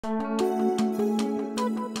Hi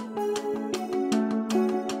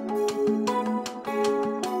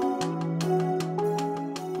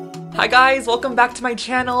guys, welcome back to my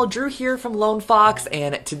channel. Drew here from Lone Fox,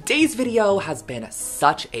 and today's video has been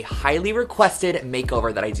such a highly requested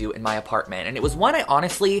makeover that I do in my apartment. And it was one I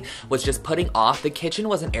honestly was just putting off. The kitchen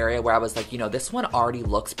was an area where I was like, you know, this one already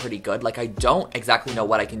looks pretty good. Like, I don't exactly know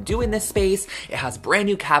what I can do in this space. It has brand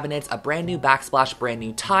new cabinets, a brand new backsplash, brand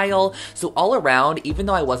new tile. So all around, even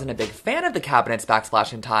though I wasn't a big fan of the cabinets,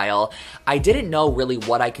 backsplash, and tile, I didn't know really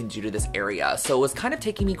what I can do to this area. So it was kind of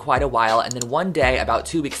taking me quite a while. And then one day, about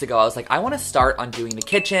 2 weeks ago, I was like, I want to start on doing the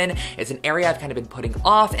kitchen. It's an area I've kind of been putting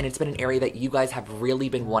off, and it's been an area that you guys have really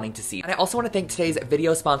been wanting to see. And I also want to thank today's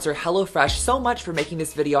video sponsor, HelloFresh, so much for making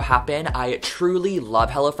this video happen. I truly love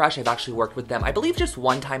HelloFresh. I've actually worked with them, I believe, just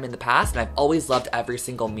one time in the past, and I've always loved every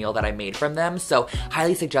single meal that I made from them. So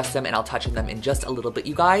highly suggest them, and I'll touch on them in just a little bit,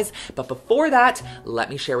 you guys. But before that, let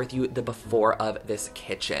me share with you the before of this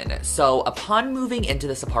kitchen. So upon moving into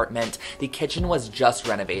this apartment, the kitchen was just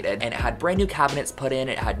renovated, and it had brand new cabinets put in,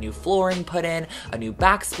 it had new flooring put in, a new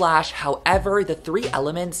backsplash. However, the three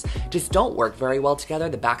elements just don't work very well together.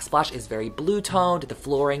 The backsplash is very blue toned, the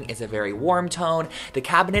flooring is a very warm tone, the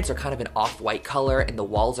cabinets are kind of an off-white color, and the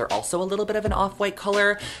walls are also a little bit of an off-white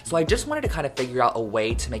color. So I just wanted to kind of figure out a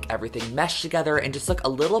way to make everything mesh together and just look a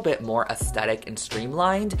little bit more aesthetic and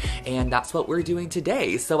streamlined, and that's what we're doing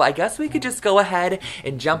today. So I guess we could just go ahead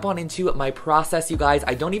and jump on into my process, you guys.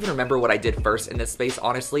 I don't even remember what I did first in this space,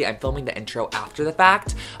 honestly. I'm filming the intro after the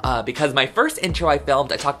fact, because my first intro I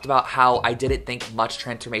filmed, I talked about how I didn't think much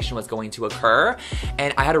transformation was going to occur,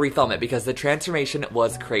 and I had to refilm it because the transformation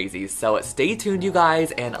was crazy. So stay tuned, you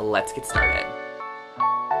guys, and let's get started.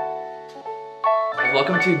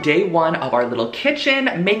 Welcome to day one of our little kitchen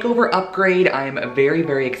makeover upgrade. I'm very,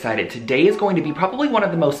 very excited. Today is going to be probably one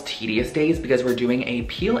of the most tedious days because we're doing a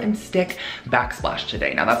peel and stick backsplash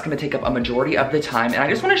today. Now that's gonna take up a majority of the time, and I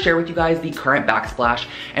just wanna share with you guys the current backsplash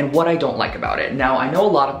and what I don't like about it. Now, I know a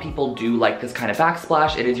lot of people do like this kind of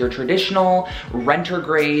backsplash. It is your traditional renter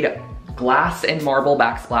grade glass and marble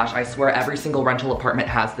backsplash. I swear every single rental apartment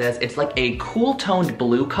has this. It's like a cool toned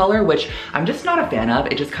blue color, which I'm just not a fan of.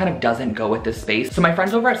 It just kind of doesn't go with this space. So my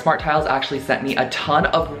friends over at Smart Tiles actually sent me a ton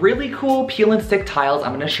of really cool peel and stick tiles.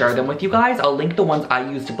 I'm gonna share them with you guys. I'll link the ones I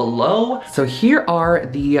used below. So here are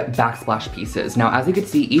the backsplash pieces. Now, as you can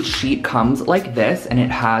see, each sheet comes like this, and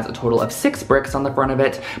it has a total of 6 bricks on the front of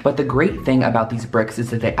it. But the great thing about these bricks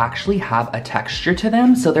is that they actually have a texture to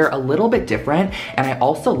them, so they're a little bit different. And I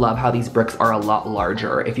also love how these bricks are a lot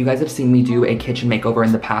larger. If you guys have seen me do a kitchen makeover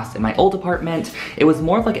in the past in my old apartment, it was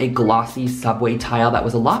more of like a glossy subway tile that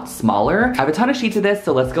was a lot smaller. I have a ton of sheets of this,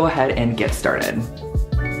 so let's go ahead and get started.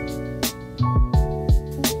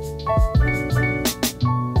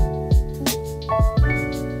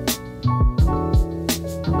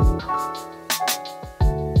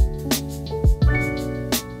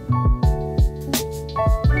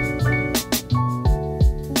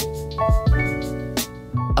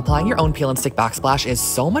 Applying your own peel and stick backsplash is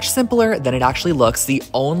so much simpler than it actually looks. The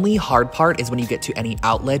only hard part is when you get to any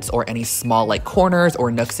outlets or any small like corners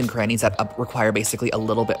or nooks and crannies that require basically a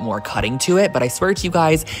little bit more cutting to it. But I swear to you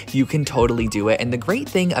guys, you can totally do it. And the great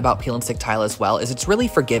thing about peel and stick tile as well is it's really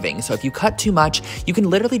forgiving. So if you cut too much, you can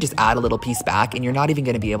literally just add a little piece back and you're not even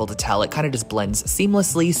gonna be able to tell. It kind of just blends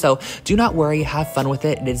seamlessly. So do not worry, have fun with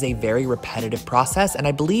it. It is a very repetitive process. And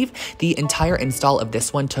I believe the entire install of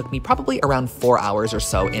this one took me probably around 4 hours or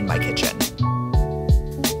so in my kitchen.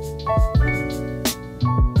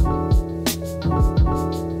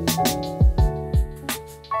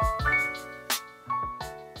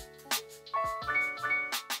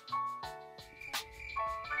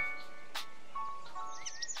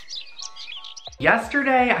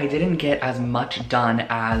 Yesterday, I didn't get as much done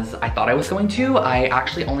as I thought I was going to. I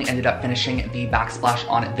actually only ended up finishing the backsplash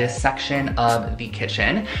on this section of the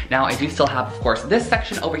kitchen. Now, I do still have, of course, this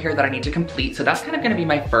section over here that I need to complete, so that's kind of gonna be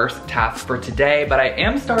my first task for today, but I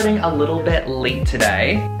am starting a little bit late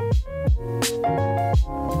today.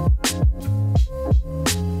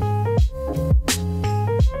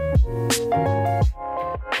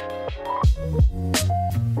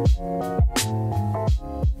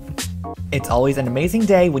 It's always an amazing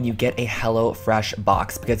day when you get a HelloFresh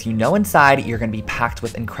box because you know inside you're gonna be packed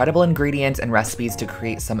with incredible ingredients and recipes to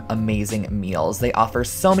create some amazing meals. They offer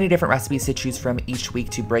so many different recipes to choose from each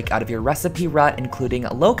week to break out of your recipe rut, including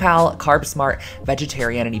low-cal, carb-smart,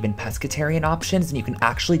 vegetarian, and even pescatarian options. And you can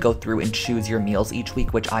actually go through and choose your meals each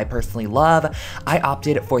week, which I personally love. I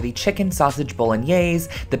opted for the chicken sausage bolognese,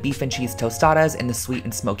 the beef and cheese tostadas, and the sweet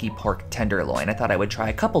and smoky pork tenderloin. I thought I would try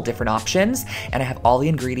a couple different options, and I have all the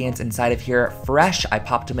ingredients inside of here fresh. I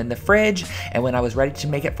popped them in the fridge, and when I was ready to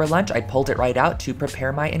make it for lunch, I pulled it right out to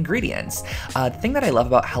prepare my ingredients. The thing that I love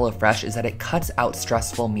about HelloFresh is that it cuts out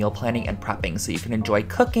stressful meal planning and prepping, so you can enjoy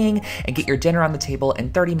cooking and get your dinner on the table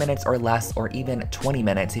in 30 minutes or less, or even 20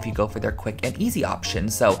 minutes if you go for their quick and easy option.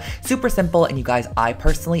 So super simple. And you guys, I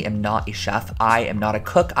personally am not a chef. I am not a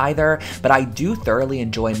cook either, but I do thoroughly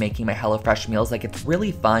enjoy making my HelloFresh meals. Like, it's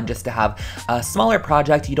really fun just to have a smaller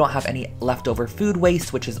project. You don't have any leftover food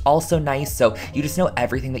waste, which is also nice. So you just know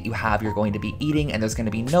everything that you have you're going to be eating, and there's going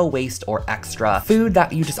to be no waste or extra food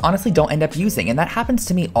that you just honestly don't end up using. And that happens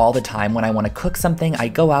to me all the time. When I want to cook something, I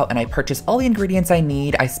go out and I purchase all the ingredients I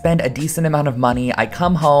need. I spend a decent amount of money. I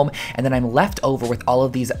come home and then I'm left over with all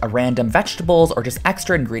of these random vegetables or just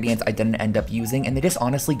extra ingredients I didn't end up using, and they just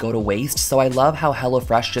honestly go to waste. So I love how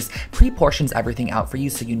HelloFresh just pre-portions everything out for you,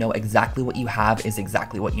 so you know exactly what you have is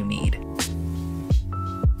exactly what you need.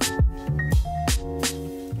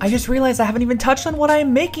 I just realized I haven't even touched on what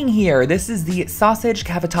I'm making here. This is the sausage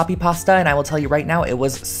cavatappi pasta, and I will tell you right now, it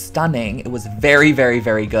was stunning. It was very, very,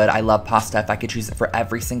 very good. I love pasta. If I could choose it for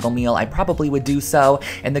every single meal, I probably would do so.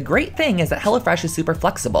 And the great thing is that HelloFresh is super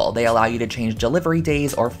flexible. They allow you to change delivery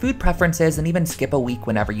days or food preferences and even skip a week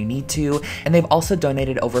whenever you need to. And they've also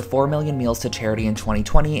donated over 4 million meals to charity in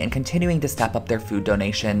 2020 and continuing to step up their food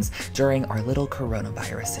donations during our little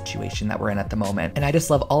coronavirus situation that we're in at the moment. And I just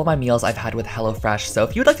love all of my meals I've had with HelloFresh. So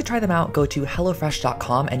if you'd like to try them out, go to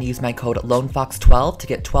HelloFresh.com and use my code LoneFox12 to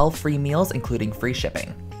get 12 free meals, including free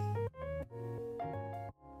shipping.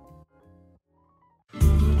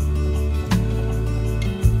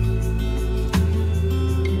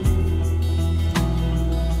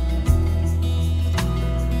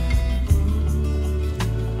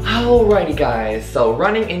 Alrighty guys, so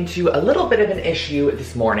running into a little bit of an issue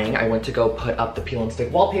this morning. I went to go put up the peel and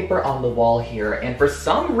stick wallpaper on the wall here, and for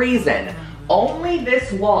some reason, only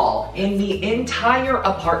this wall in the entire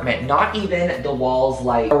apartment, not even the walls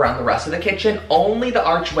like around the rest of the kitchen, only the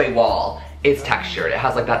archway wall is textured. It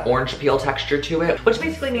has like that orange peel texture to it, which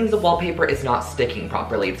basically means the wallpaper is not sticking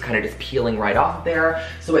properly. It's kind of just peeling right off there.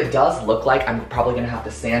 So it does look like I'm probably gonna have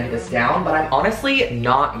to sand this down, but I'm honestly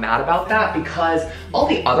not mad about that because all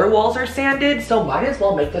the other walls are sanded, so might as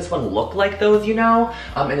well make this one look like those, you know?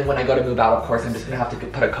 And then when I go to move out, of course, I'm just gonna have to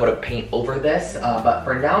put a coat of paint over this. But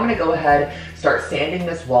for now, I'm gonna go ahead, start sanding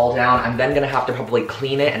this wall down. I'm then gonna have to probably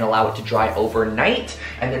clean it and allow it to dry overnight,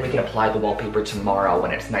 and then we can apply the wallpaper tomorrow when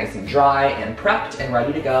it's nice and dry and prepped and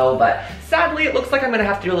ready to go. But sadly, it looks like I'm gonna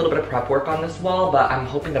have to do a little bit of prep work on this wall, but I'm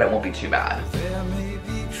hoping that it won't be too bad. There may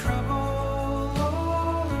be trouble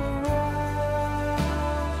all around.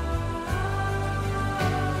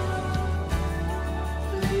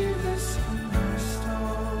 Leave this unrest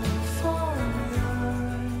all far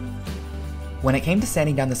behind. When it came to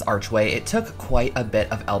sanding down this archway, it took quite a bit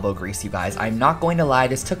of elbow grease, you guys. I'm not going to lie,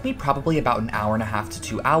 this took me probably about an hour and a half to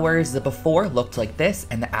 2 hours. The before looked like this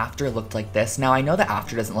and the after looked like this. Now I know the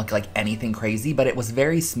after doesn't look like anything crazy, but it was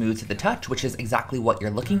very smooth to the touch, which is exactly what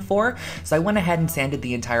you're looking for. So I went ahead and sanded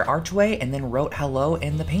the entire archway and then wrote hello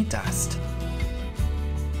in the paint dust.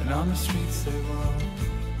 And on the streets they walk,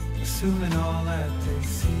 assuming all that they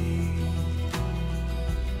see.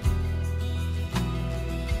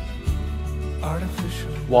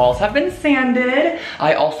 Artificial. Walls have been sanded.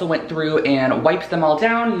 I also went through and wiped them all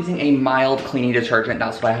down using a mild cleaning detergent.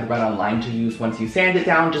 That's what I had read online to use once you sand it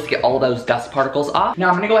down, just get all those dust particles off. Now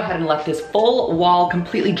I'm gonna go ahead and let this full wall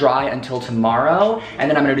completely dry until tomorrow, and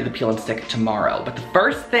then I'm gonna do the peel and stick tomorrow. But the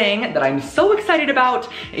first thing that I'm so excited about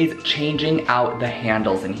is changing out the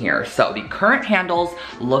handles in here. So the current handles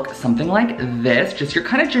look something like this, just your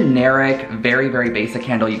kind of generic, very, very basic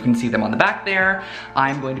handle. You can see them on the back there.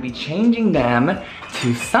 I'm going to be changing them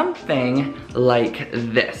to something like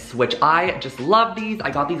this, which I just love these.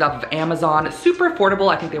 I got these off of Amazon, super affordable.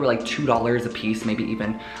 I think they were like $2 a piece, maybe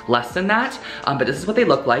even less than that. But this is what they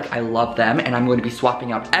look like. I love them, and I'm going to be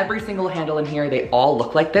swapping out every single handle in here. They all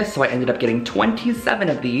look like this, so I ended up getting 27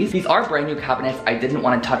 of these. These are brand new cabinets. I didn't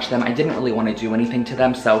want to touch them. I didn't really want to do anything to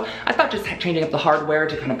them, so I thought just changing up the hardware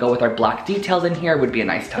to kind of go with our black details in here would be a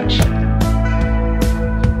nice touch.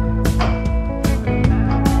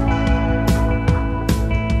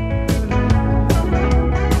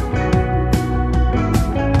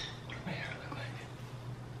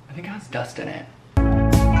 Dust in it.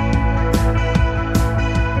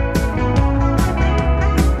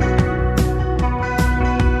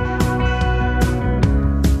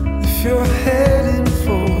 If you're heading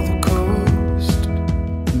for the coast,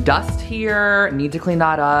 dust here, need to clean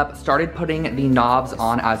that up. Started putting the knobs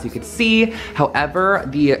on, as you could see. However,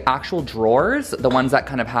 the actual drawers, the ones that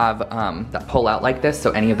kind of have, that pull out like this,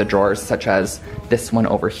 so any of the drawers such as this one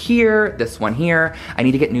over here, this one here, I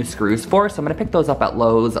need to get new screws for, so I'm gonna pick those up at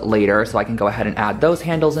Lowe's later so I can go ahead and add those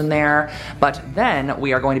handles in there. But then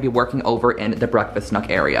we are going to be working over in the breakfast nook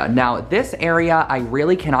area. Now, this area I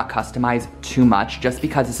really cannot customize too much just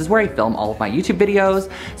because this is where I film all of my YouTube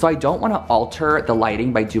videos, so I don't wanna alter the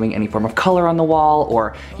lighting by doing any form of color on the wall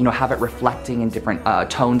or, you know, have it reflecting in different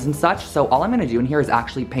tones and such. So all I'm gonna do in here is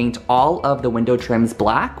actually paint all of the window trims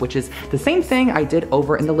black, which is the same thing I did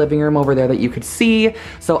over in the living room over there that you could see.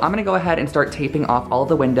 So I'm gonna go ahead and start taping off all of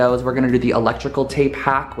the windows. We're gonna do the electrical tape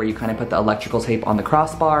hack where you kind of put the electrical tape on the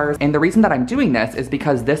crossbars. And the reason that I'm doing this is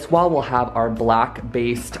because this wall will have our black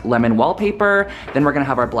based lemon wallpaper. Then we're gonna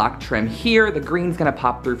have our black trim here. The green's gonna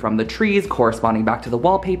pop through from the trees corresponding back to the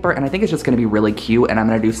wallpaper. And I think it's just gonna be really cute. And I'm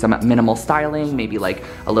gonna do some minimal styling, maybe like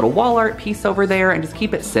a little wall art piece over there and just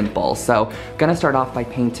keep it simple. So I'm gonna start off by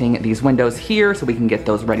painting these windows here so we can get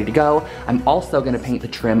those ready to go. I'm also gonna paint the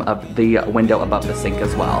trim of the window above the sink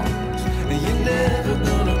as well. You're never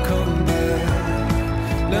gonna come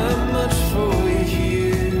back. Not much for you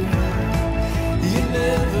here. You're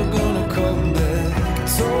never gonna come back.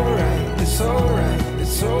 It's alright, it's alright,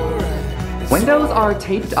 it's alright. Windows are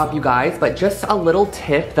taped up, you guys, but just a little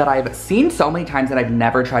tip that I've seen so many times that I've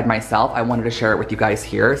never tried myself. I wanted to share it with you guys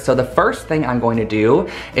here. So the first thing I'm going to do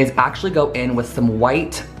is actually go in with some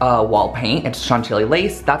white wall paint. It's Chantilly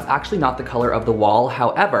lace. That's actually not the color of the wall.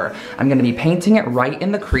 However, I'm gonna be painting it right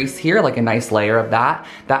in the crease here, like a nice layer of that.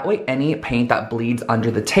 That way any paint that bleeds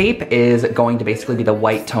under the tape is going to basically be the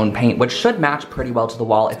white tone paint, which should match pretty well to the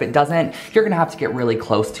wall. If it doesn't, you're gonna have to get really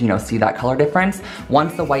close to, you know, see that color difference.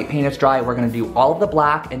 Once the white paint is dry, we're gonna do all of the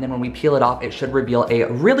black, and then when we peel it off, it should reveal a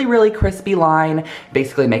really, really crispy line,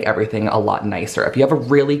 basically make everything a lot nicer. If you have a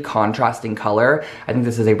really contrasting color, I think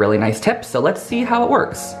this is a really nice tip, so let's see how it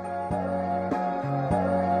works.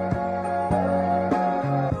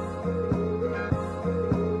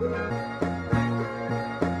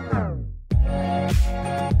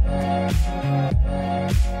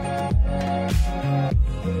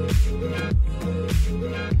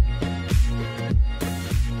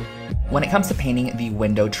 When it comes to painting the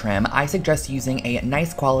window trim, I suggest using a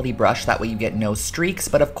nice quality brush, that way you get no streaks,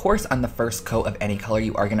 but of course on the first coat of any color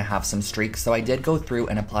you are gonna have some streaks, so I did go through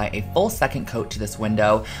and apply a full second coat to this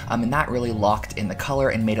window, and that really locked in the color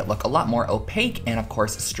and made it look a lot more opaque and of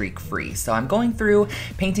course streak free. So I'm going through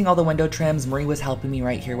painting all the window trims. Marie was helping me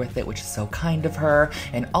right here with it, which is so kind of her,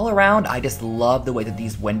 and all around I just love the way that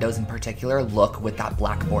these windows in particular look with that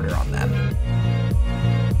black border on them.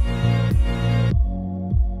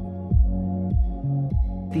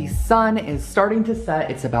 The sun is starting to set.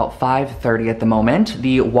 It's about 5:30 at the moment.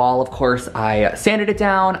 The wall, of course, I sanded it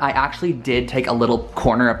down. I actually did take a little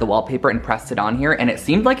corner of the wallpaper and pressed it on here, and it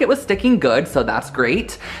seemed like it was sticking good, so that's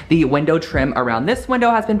great. The window trim around this window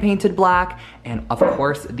has been painted black, and of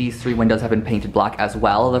course, these three windows have been painted black as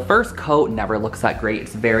well. The first coat never looks that great.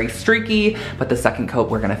 It's very streaky, but the second coat,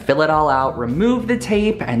 we're gonna fill it all out, remove the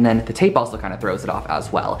tape, and then the tape also kind of throws it off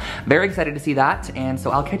as well. Very excited to see that, and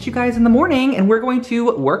so I'll catch you guys in the morning, and we're going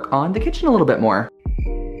to work on the kitchen a little bit more.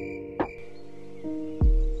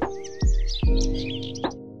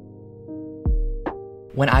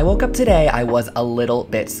 When I woke up today, I was a little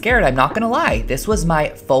bit scared, I'm not gonna lie. This was my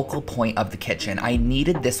focal point of the kitchen. I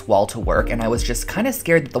needed this wall to work, and I was just kind of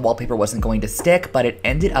scared that the wallpaper wasn't going to stick, but it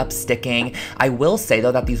ended up sticking. I will say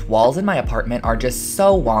though that these walls in my apartment are just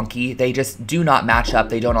so wonky. They just do not match up,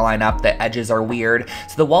 they don't align up, the edges are weird.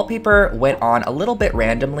 So the wallpaper went on a little bit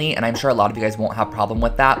randomly, and I'm sure a lot of you guys won't have a problem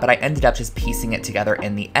with that, but I ended up just piecing it together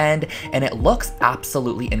in the end, and it looks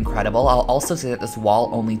absolutely incredible. I'll also say that this wall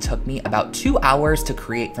only took me about 2 hours to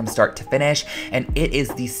create from start to finish, and it is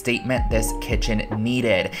the statement this kitchen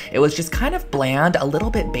needed. It was just kind of bland, a little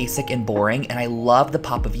bit basic and boring, and I love the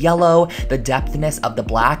pop of yellow, the depthness of the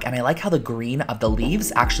black, and I like how the green of the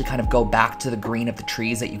leaves actually kind of go back to the green of the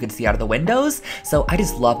trees that you could see out of the windows. So I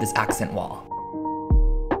just love this accent wall.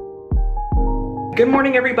 Good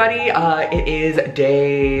morning, everybody. It is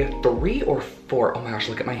day 3 or 4. Oh my gosh,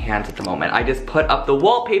 look at my hands at the moment. I just put up the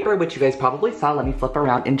wallpaper, which you guys probably saw. Let me flip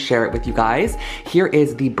around and share it with you guys. Here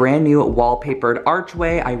is the brand new wallpapered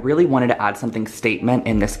archway. I really wanted to add something statement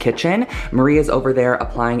in this kitchen. Maria's over there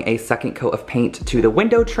applying a second coat of paint to the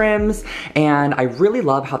window trims, and I really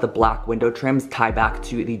love how the black window trims tie back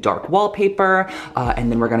to the dark wallpaper, and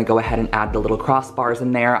then we're gonna go ahead and add the little crossbars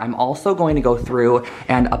in there. I'm also going to go through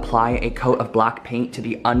and apply a coat of black paint to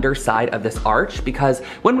the underside of this arch, because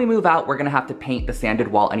when we move out, we're gonna have to paint the sanded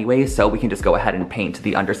wall anyway, so we can just go ahead and paint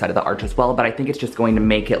the underside of the arch as well, but I think it's just going to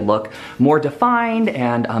make it look more defined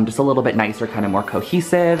and just a little bit nicer, kind of more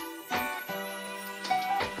cohesive.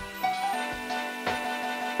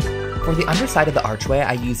 For the underside of the archway,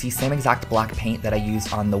 I use the same exact black paint that I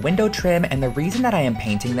used on the window trim, and the reason that I am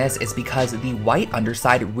painting this is because the white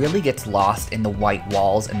underside really gets lost in the white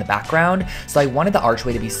walls in the background, so I wanted the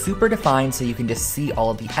archway to be super defined so you can just see all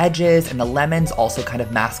of the edges, and the lemons also kind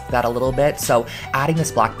of mask that a little bit, so adding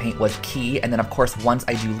this black paint was key, and then of course once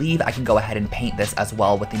I do leave, I can go ahead and paint this as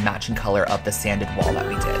well with the matching color of the sanded wall that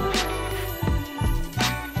we did.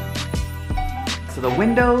 So the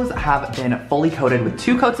windows have been fully coated with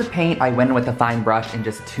 2 coats of paint. I went in with a fine brush and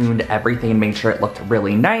just tuned everything and made sure it looked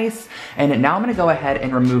really nice. And now I'm gonna go ahead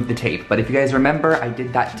and remove the tape. But if you guys remember, I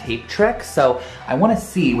did that tape trick. So I wanna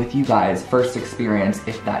see with you guys, first experience,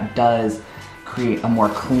 if that does create a more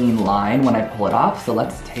clean line when I pull it off. So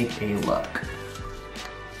let's take a look.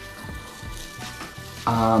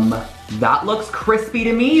 That looks crispy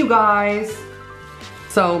to me, you guys.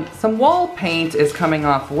 So some wall paint is coming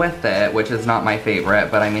off with it, which is not my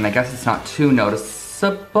favorite, but I mean, I guess it's not too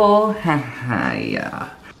noticeable. Yeah.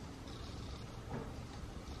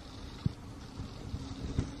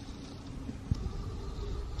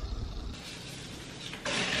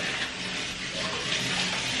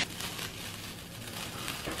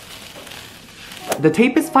 The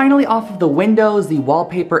tape is finally off of the windows, the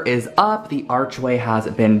wallpaper is up, the archway has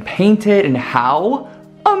been painted, and how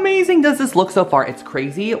amazing does this look so far? It's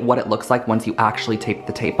crazy what it looks like once you actually tape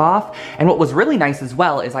the tape off. And what was really nice as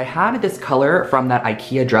well is I had this color from that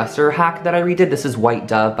IKEA dresser hack that I redid. This is White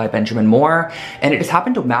Dove by Benjamin Moore, and it just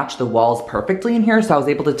happened to match the walls perfectly in here, so I was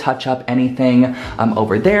able to touch up anything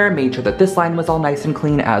over there, made sure that this line was all nice and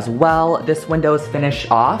clean as well. This window is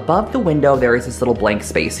finished off. Above the window there is this little blank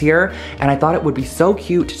space here, and I thought it would be so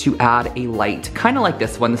cute to add a light, kind of like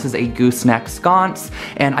this one. This is a gooseneck sconce,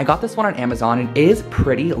 and I got this one on Amazon. It is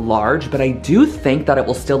pretty large, but I do think that it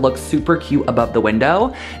will still look super cute above the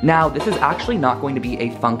window. Now, this is actually not going to be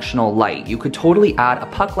a functional light. You could totally add a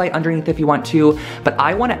puck light underneath if you want to, but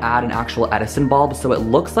I want to add an actual Edison bulb so it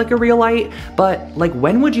looks like a real light. But like,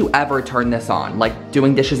 when would you ever turn this on? Like,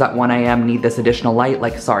 doing dishes at 1 AM, need this additional light?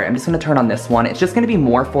 Like, sorry, I'm just gonna turn on this one. It's just gonna be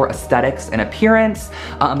more for aesthetics and appearance,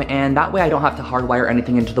 and that way I don't have to hardwire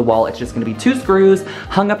anything into the wall. It's just gonna be 2 screws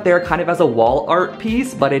hung up there kind of as a wall art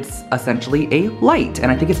piece, but it's essentially a light,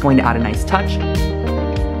 and I think it's going to add a nice touch.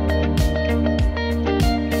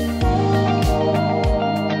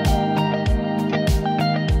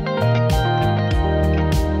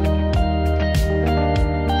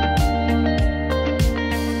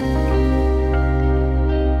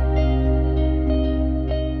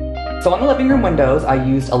 So on the living room windows, I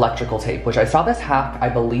used electrical tape, which I saw this hack, I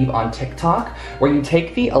believe, on TikTok, where you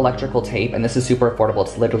take the electrical tape, and this is super affordable,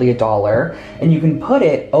 it's literally $1, and you can put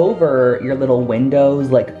it over your little windows,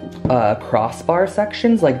 like crossbar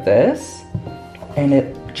sections like this, and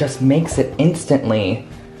it just makes it instantly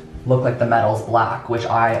look like the metal's black, which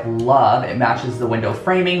I love. It matches the window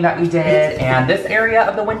framing that we did, and this area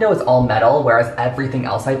of the window is all metal, whereas everything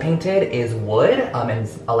else I painted is wood, and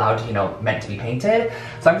is allowed to, you know, meant to be painted.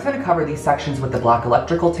 So I'm just gonna cover these sections with the black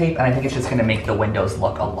electrical tape, and I think it's just gonna make the windows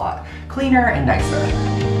look a lot cleaner and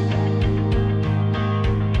nicer.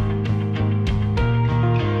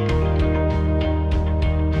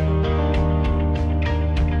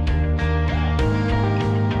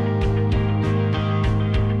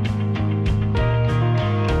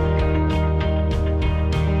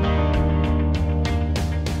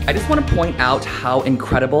 I just want to point out how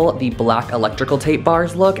incredible the black electrical tape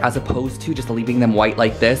bars look as opposed to just leaving them white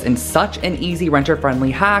like this. And such an easy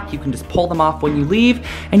renter-friendly hack. You can just pull them off when you leave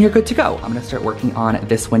and you're good to go. I'm gonna start working on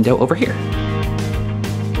this window over here.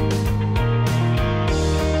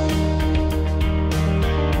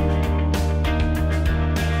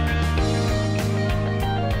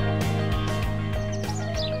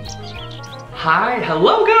 Hi,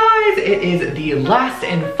 hello guys! It is the last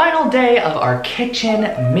and final day of our kitchen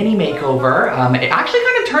mini makeover. It actually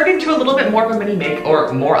kind of turned into a little bit more of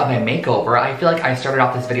a more of a makeover. I feel like I started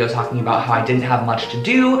off this video talking about how I didn't have much to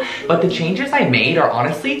do, but the changes I made are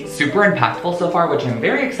honestly super impactful so far, which I'm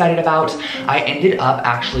very excited about. I ended up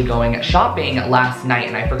actually going shopping last night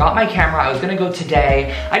and I forgot my camera. I was gonna go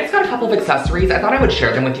today. I just got a couple of accessories. I thought I would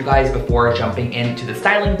share them with you guys before jumping into the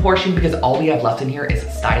styling portion because all we have left in here is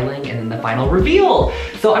styling and then the final reveal.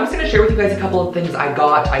 So I'm just just gonna share with you guys a couple of things I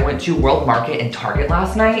got. I went to World Market and Target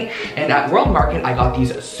last night, and at World Market, I got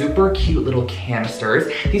these super cute little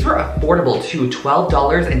canisters. These were affordable too,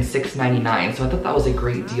 $12 and $6.99, so I thought that was a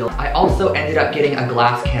great deal. I also ended up getting a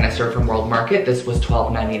glass canister from World Market. This was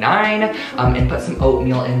 $12.99, and put some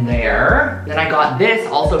oatmeal in there. Then I got this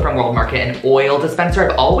also from World Market, an oil dispenser.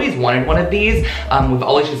 I've always wanted one of these. We've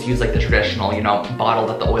always just used like the traditional, you know, bottle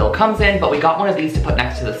that the oil comes in, but we got one of these to put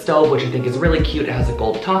next to the stove, which I think is really cute. It has a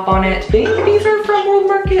gold top on it. I think these are from World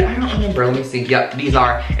Market. I don't remember, let me see. Yep, these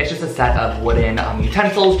are. It's just a set of wooden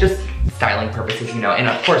utensils, just styling purposes, you know, and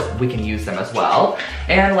of course we can use them as well.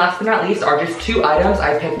 And last but not least are just two items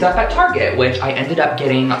I picked up at Target, which I ended up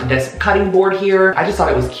getting this cutting board here. I just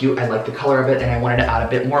thought it was cute. I liked the color of it, and I wanted to add a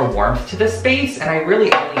bit more warmth to this space, and I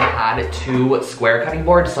really only had two square cutting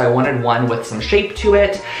boards, so I wanted one with some shape to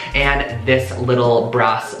it, and this little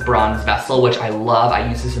brass bronze vessel, which I love. I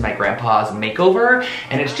use this in my grandpa's makeover,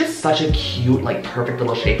 and it's just such a cute, like perfect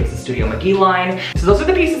little shape. It's a Studio McGee line. So those are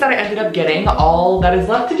the pieces that I ended up getting. All that is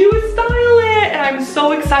left to do is style it, and I'm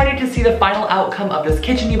so excited to see the final outcome of this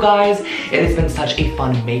kitchen, you guys. It has been such a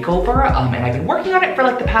fun makeover, and I've been working on it for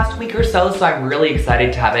like the past week or so, so I'm really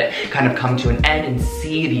excited to have it kind of come to an end and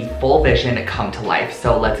see the full vision come to life.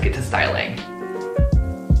 So let's get to styling.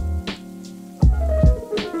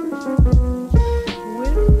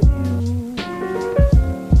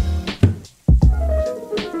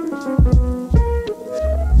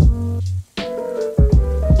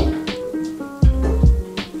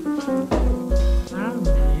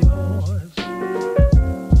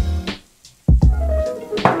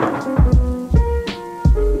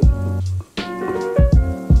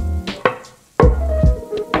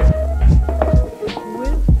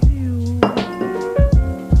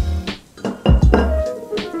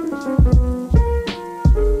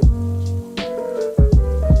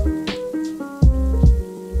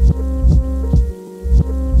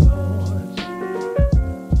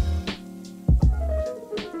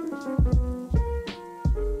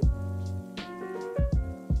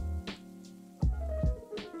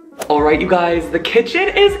 Alright, you guys, the kitchen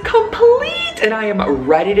is complete, and I am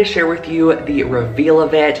ready to share with you the reveal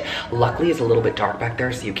of it. Luckily, it's a little bit dark back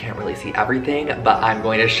there, so you can't really see everything, but I'm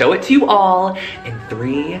going to show it to you all in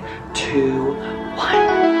 3, 2,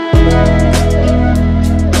 1.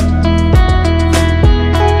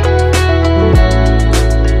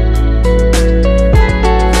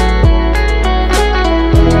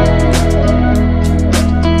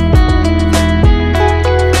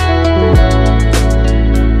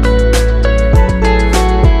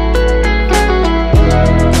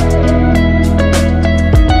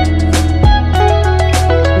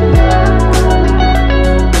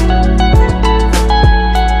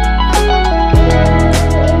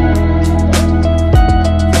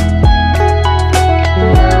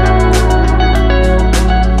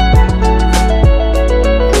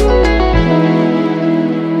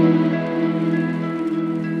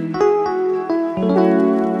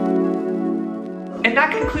 And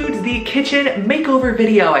that concludes the kitchen makeover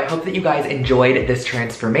video. I hope that you guys enjoyed this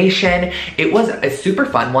transformation. It was a super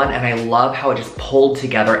fun one, and I love how it just pulled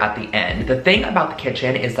together at the end. The thing about the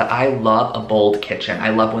kitchen is that I love a bold kitchen.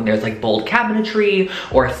 I love when there's like bold cabinetry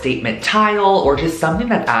or a statement tile or just something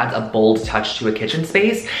that adds a bold touch to a kitchen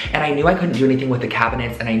space. And I knew I couldn't do anything with the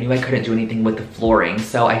cabinets, and I knew I couldn't do anything with the flooring.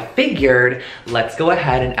 So I figured, let's go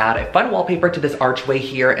ahead and add a fun wallpaper to this archway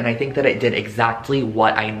here, and I think that it did exactly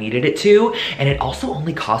what I needed it to. And it also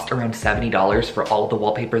only cost around $70 for all of the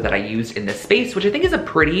wallpaper that I used in this space, which I think is a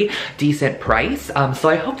pretty decent price. So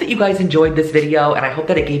I hope that you guys enjoyed this video, and I hope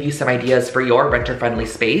that it gave you some ideas for your renter-friendly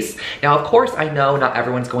space. Now, of course, I know not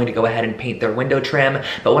everyone's going to go ahead and paint their window trim,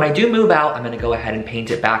 but when I do move out, I'm gonna go ahead and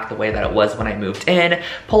paint it back the way that it was when I moved in,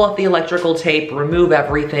 pull off the electrical tape, remove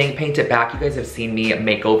everything, paint it back. You guys have seen me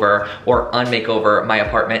makeover or unmakeover my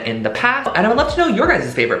apartment in the past, and I would love to know your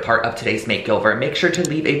guys' favorite part of today's makeover. Make sure to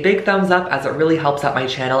leave a big thumbs up, as it really helps out my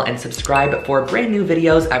channel, and subscribe for brand new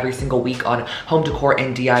videos every single week on home decor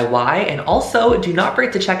and DIY. And also, do not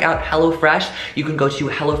forget to check out HelloFresh. You can go to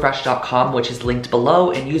hellofresh.com, which is linked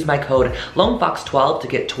below, and use my code LoneFox12 to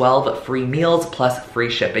get 12 free meals plus free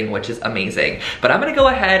shipping, which is amazing. But I'm gonna go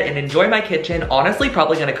ahead and enjoy my kitchen. Honestly,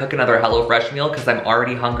 probably gonna cook another HelloFresh meal because I'm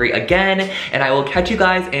already hungry again, and I will catch you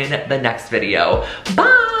guys in the next video.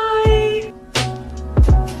 Bye!